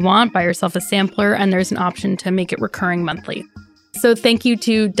blend you want, buy yourself a sampler, and there's an option to make it recurring monthly. So thank you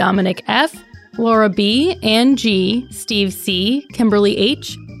to Dominic F., Laura B., Ann G., Steve C., Kimberly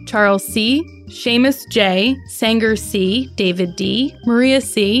H., Charles C., Seamus J., Sanger C., David D., Maria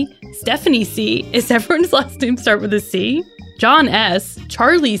C., Stephanie C. Is everyone's last name start with a C? John S.,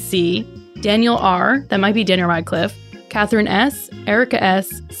 Charlie C., Daniel R., that might be Daniel Radcliffe, Catherine S., Erica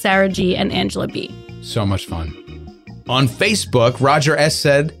S., Sarah G., and Angela B. So much fun. On Facebook, Roger S.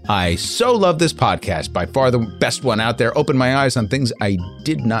 said, I so love this podcast. By far the best one out there. Opened my eyes on things I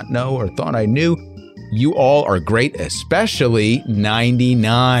did not know or thought I knew. You all are great, especially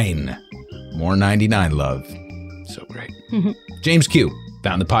 99. More 99 love. So great. James Q.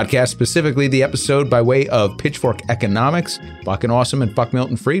 found the podcast, specifically the episode by way of Pitchfork Economics. Fucking awesome, and fuck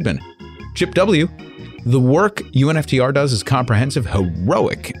Milton Friedman. Chip W. The work UNFTR does is comprehensive,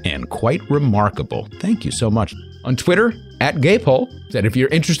 heroic, and quite remarkable. Thank you so much. On Twitter, @GayPole, said if you're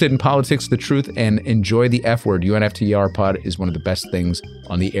interested in politics, the truth, and enjoy the F word, UNFTR pod is one of the best things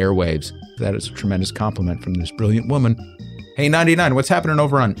on the airwaves. That is a tremendous compliment from this brilliant woman. Hey, 99, what's happening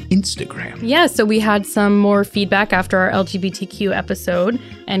over on Instagram? Yeah, so we had some more feedback after our LGBTQ episode,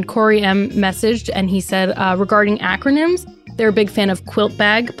 and Corey M. messaged, and he said, regarding acronyms, they're a big fan of Quilt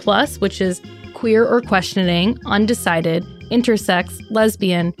Bag Plus, which is queer or questioning, undecided, intersex,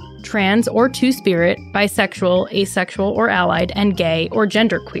 lesbian, trans or two-spirit, bisexual, asexual or allied, and gay or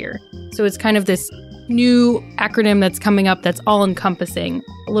genderqueer. So it's kind of this new acronym that's coming up that's all-encompassing,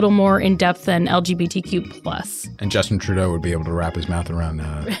 a little more in-depth than LGBTQ+. And Justin Trudeau would be able to wrap his mouth around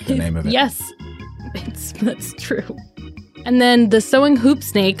the name of it. Yes, that's true. And then the Sewing Hoop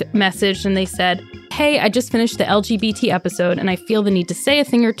Snake messaged and they said, hey, I just finished the LGBT episode and I feel the need to say a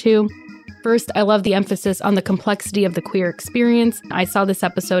thing or two. First, I love the emphasis on the complexity of the queer experience. I saw this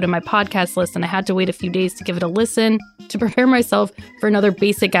episode in my podcast list and I had to wait a few days to give it a listen to prepare myself for another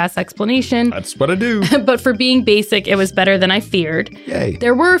basic-ass explanation. That's what I do. But for being basic, it was better than I feared. Yay.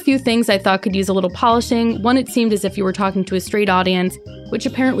 There were a few things I thought could use a little polishing. One, it seemed as if you were talking to a straight audience, which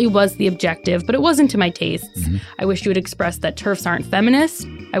apparently was the objective, but it wasn't to my tastes. Mm-hmm. I wish you had expressed that TERFs aren't feminist.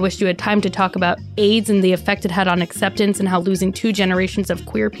 I wish you had time to talk about AIDS and the effect it had on acceptance and how losing 2 generations of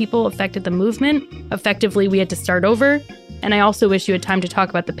queer people affected the movement. Effectively, we had to start over. And I also wish you had time to talk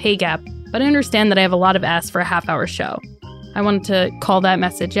about the pay gap, but I understand that I have a lot of ass for a half-hour show. I wanted to call that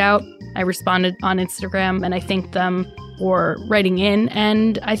message out. I responded on Instagram, and I thanked them for writing in,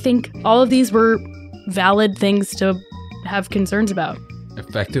 and I think all of these were valid things to have concerns about.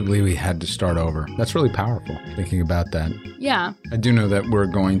 Effectively, we had to start over. That's really powerful, thinking about that. Yeah. I do know that we're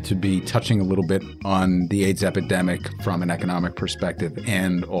going to be touching a little bit on the AIDS epidemic from an economic perspective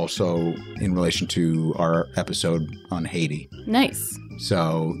and also in relation to our episode on Haiti. Nice.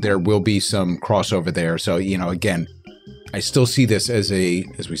 So there will be some crossover there. So, again, I still see this as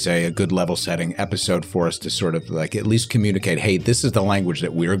as we say, a good level setting episode for us to sort of like at least communicate, hey, this is the language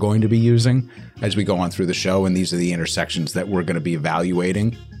that we're going to be using as we go on through the show. And these are the intersections that we're going to be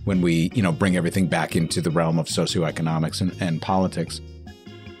evaluating when we, bring everything back into the realm of socioeconomics and politics.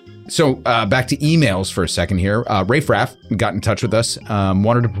 So back to emails for a second here. Rafe Raff got in touch with us,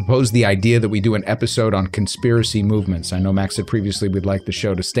 wanted to propose the idea that we do an episode on conspiracy movements. I know Max said previously we'd like the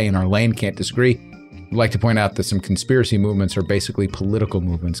show to stay in our lane, can't disagree. I'd like to point out that some conspiracy movements are basically political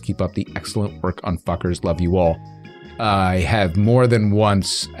movements. Keep up the excellent work on fuckers. Love you all. I have more than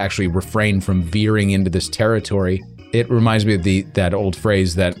once actually refrained from veering into this territory. It reminds me of that old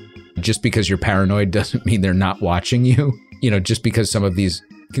phrase that just because you're paranoid doesn't mean they're not watching you. Just because some of these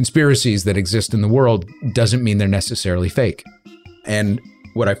conspiracies that exist in the world doesn't mean they're necessarily fake. And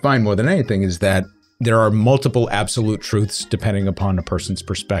what I find more than anything is that there are multiple absolute truths depending upon a person's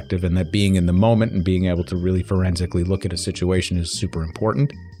perspective, and that being in the moment and being able to really forensically look at a situation is super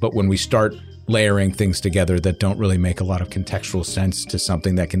important. But when we start layering things together that don't really make a lot of contextual sense to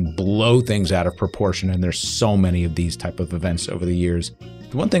something that can blow things out of proportion, and there's so many of these type of events over the years.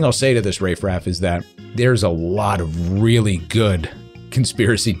 The one thing I'll say to this, Rafe Raff, is that there's a lot of really good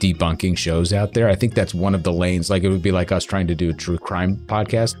conspiracy debunking shows out there. I think that's one of the lanes. Like, it would be like us trying to do a true crime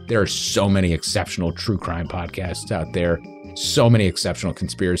podcast. There are so many exceptional true crime podcasts out there, so many exceptional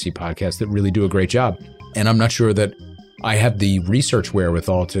conspiracy podcasts that really do a great job. And I'm not sure that I have the research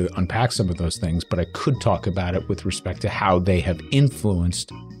wherewithal to unpack some of those things, but I could talk about it with respect to how they have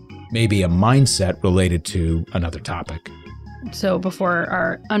influenced maybe a mindset related to another topic. So before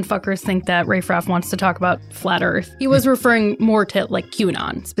our unfuckers think that Rafe Raff wants to talk about flat Earth, he was referring more to like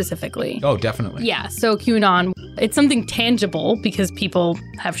QAnon specifically. Oh, definitely. Yeah, so QAnon, it's something tangible because people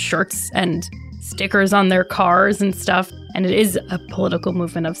have shirts and stickers on their cars and stuff, and it is a political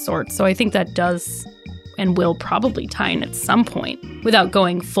movement of sorts. So I think that does and will probably tie in at some point without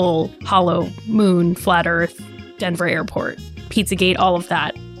going full hollow moon, flat Earth, Denver airport, Pizzagate, all of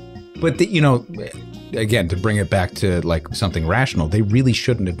that. But, again, to bring it back to like something rational, they really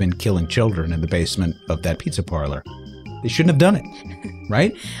shouldn't have been killing children in the basement of that pizza parlor. They shouldn't have done it,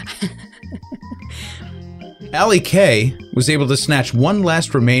 right? Allie K was able to snatch one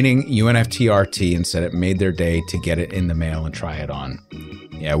last remaining UNFTRT and said it made their day to get it in the mail and try it on.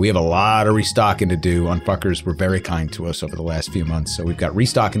 Yeah, we have a lot of restocking to do. Unfuckers were very kind to us over the last few months, so we've got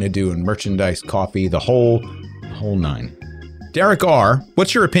restocking to do in merchandise, coffee, the whole nine. Derek R.,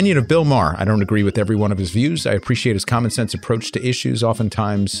 what's your opinion of Bill Maher? I don't agree with every one of his views. I appreciate his common sense approach to issues,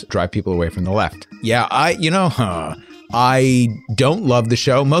 oftentimes drive people away from the left. Yeah, I don't love the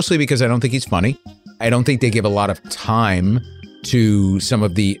show, mostly because I don't think he's funny. I don't think they give a lot of time to some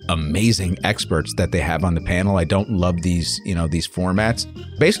of the amazing experts that they have on the panel. I don't love these formats.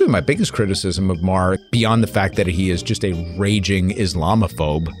 Basically, my biggest criticism of Maher, beyond the fact that he is just a raging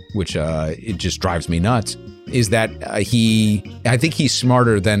Islamophobe, which it just drives me nuts, is that I think he's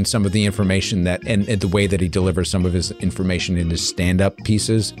smarter than some of the information that, and the way that he delivers some of his information in his stand-up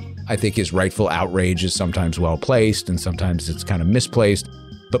pieces. I think his rightful outrage is sometimes well-placed and sometimes it's kind of misplaced.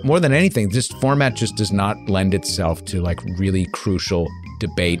 But more than anything, this format just does not lend itself to like really crucial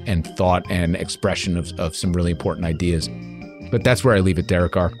debate and thought and expression of some really important ideas. But that's where I leave it,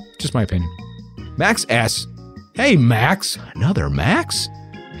 Derek R. Just my opinion. Max S. Hey, Max. Another Max?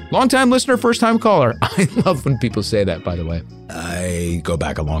 Long-time listener, first-time caller. I love when people say that, by the way. I go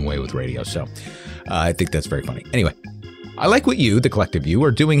back a long way with radio, so I think that's very funny. Anyway, I like what you, the collective you,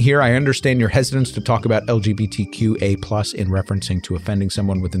 are doing here. I understand your hesitance to talk about LGBTQA+ in referencing to offending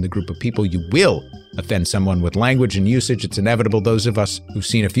someone within the group of people. You will offend someone with language and usage. It's inevitable. Those of us who've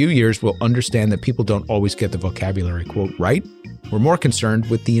seen a few years will understand that people don't always get the vocabulary, quote, right. We're more concerned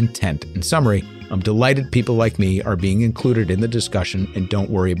with the intent. In summary, I'm delighted people like me are being included in the discussion and don't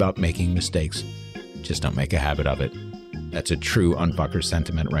worry about making mistakes. Just don't make a habit of it. That's a true unfucker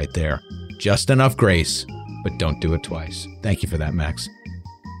sentiment right there. Just enough grace, but don't do it twice. Thank you for that, Max.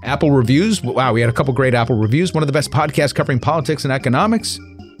 Apple reviews. Wow, we had a couple great Apple reviews. One of the best podcasts covering politics and economics.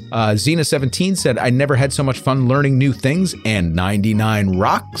 Xena17 said, I never had so much fun learning new things, and 99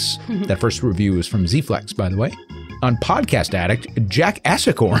 rocks. That first review was from Z-Flex, by the way. On Podcast Addict, Jack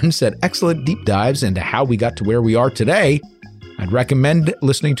Assacorn said, excellent deep dives into how we got to where we are today. I'd recommend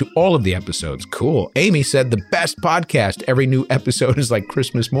listening to all of the episodes. Cool. Amy said, the best podcast. Every new episode is like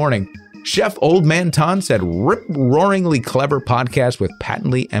Christmas morning. Chef Old Man Ton said, rip-roaringly clever podcast with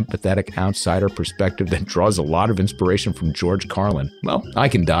patently empathetic outsider perspective that draws a lot of inspiration from George Carlin. Well, I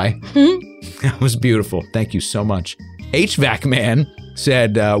can die. That was beautiful. Thank you so much. HVAC Man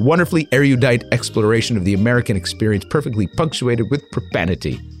said, wonderfully erudite exploration of the American experience, perfectly punctuated with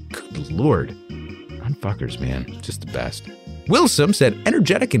profanity. Good Lord. Unfuckers, man. Just the best. Wilson said,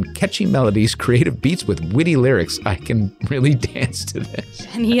 energetic and catchy melodies, creative beats with witty lyrics. I can really dance to this.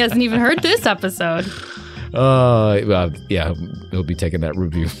 And he hasn't even heard this episode. Yeah, he'll be taking that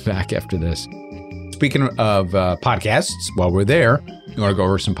review back after this. Speaking of podcasts, while we're there, you want to go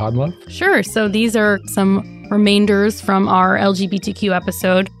over some pod love? Sure. So these are some remainders from our LGBTQ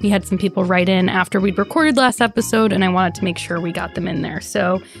episode. We had some people write in after we'd recorded last episode, and I wanted to make sure we got them in there.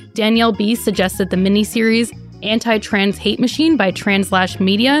 So Danielle B suggested the miniseries Anti-Trans Hate Machine by Translash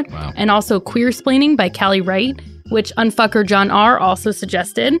Media, and also Queersplaining by Callie Wright, which Unfucker John R. also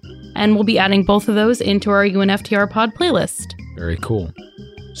suggested, and we'll be adding both of those into our UNFTR pod playlist. Very cool.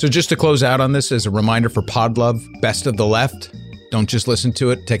 So just to close out on this, as a reminder for Pod Love, Best of the Left, don't just listen to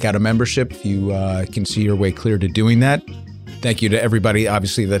it, take out a membership if you can see your way clear to doing that. Thank you to everybody,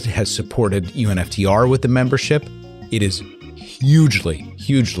 obviously, that has supported UNFTR with the membership. It is hugely,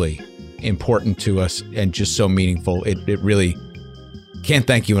 hugely important to us and just so meaningful. It really can't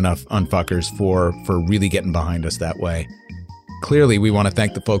thank you enough, Unfuckers, for really getting behind us that way. Clearly, we want to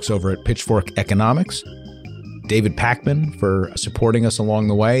thank the folks over at Pitchfork Economics, David Packman for supporting us along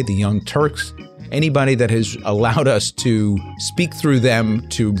the way, the Young Turks, anybody that has allowed us to speak through them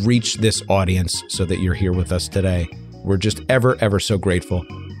to reach this audience so that you're here with us today. We're just ever so grateful.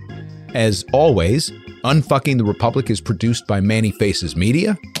 As always, Unfucking the Republic is produced by Manny Faces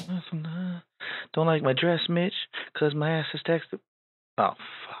Media. Don't like my dress, Mitch, because my ass is texted. Oh,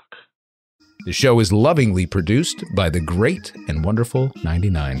 fuck. The show is lovingly produced by the great and wonderful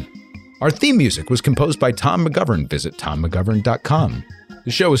 99. Our theme music was composed by Tom McGovern. Visit tommcgovern.com.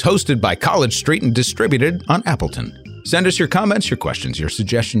 The show is hosted by College Street and distributed on Appleton. Send us your comments, your questions, your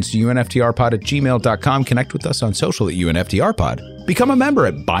suggestions to unftrpod@gmail.com. Connect with us on social at unftrpod. Become a member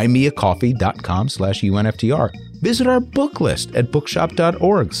at buymeacoffee.com/unftr. Visit our book list at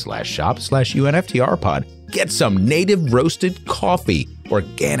bookshop.org/shop/unftrpod. Get some native roasted coffee,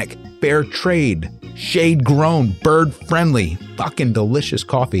 organic, fair trade, shade grown, bird friendly, fucking delicious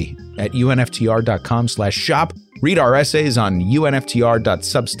coffee at unftr.com/shop. Read our essays on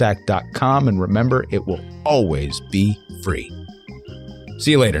unftr.substack.com, and remember, it will always be free.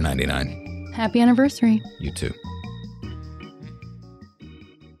 See you later, 99. Happy anniversary. You too.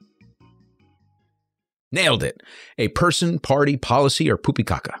 Nailed it. A person, party, policy, or poopy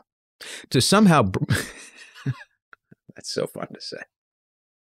caca. To somehow... That's so fun to say.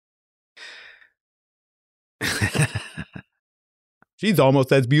 She's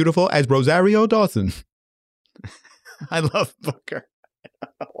almost as beautiful as Rosario Dawson. I love Booker.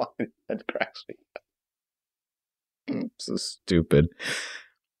 That cracks me up. So stupid.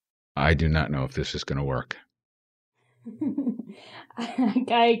 I do not know if this is going to work.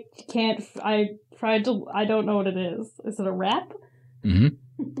 I can't. I tried to. I don't know what it is. Is it a rap?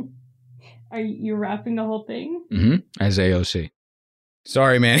 Mm-hmm. Are you rapping the whole thing? Mm-hmm. As AOC.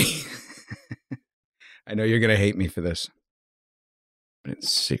 Sorry, Manny. I know you're going to hate me for this, but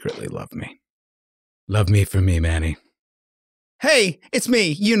secretly love me. Love me for me, Manny. Hey, it's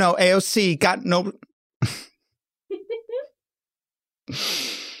me. You know, AOC. Got no... I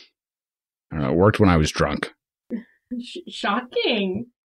don't know. It worked when I was drunk. Shocking.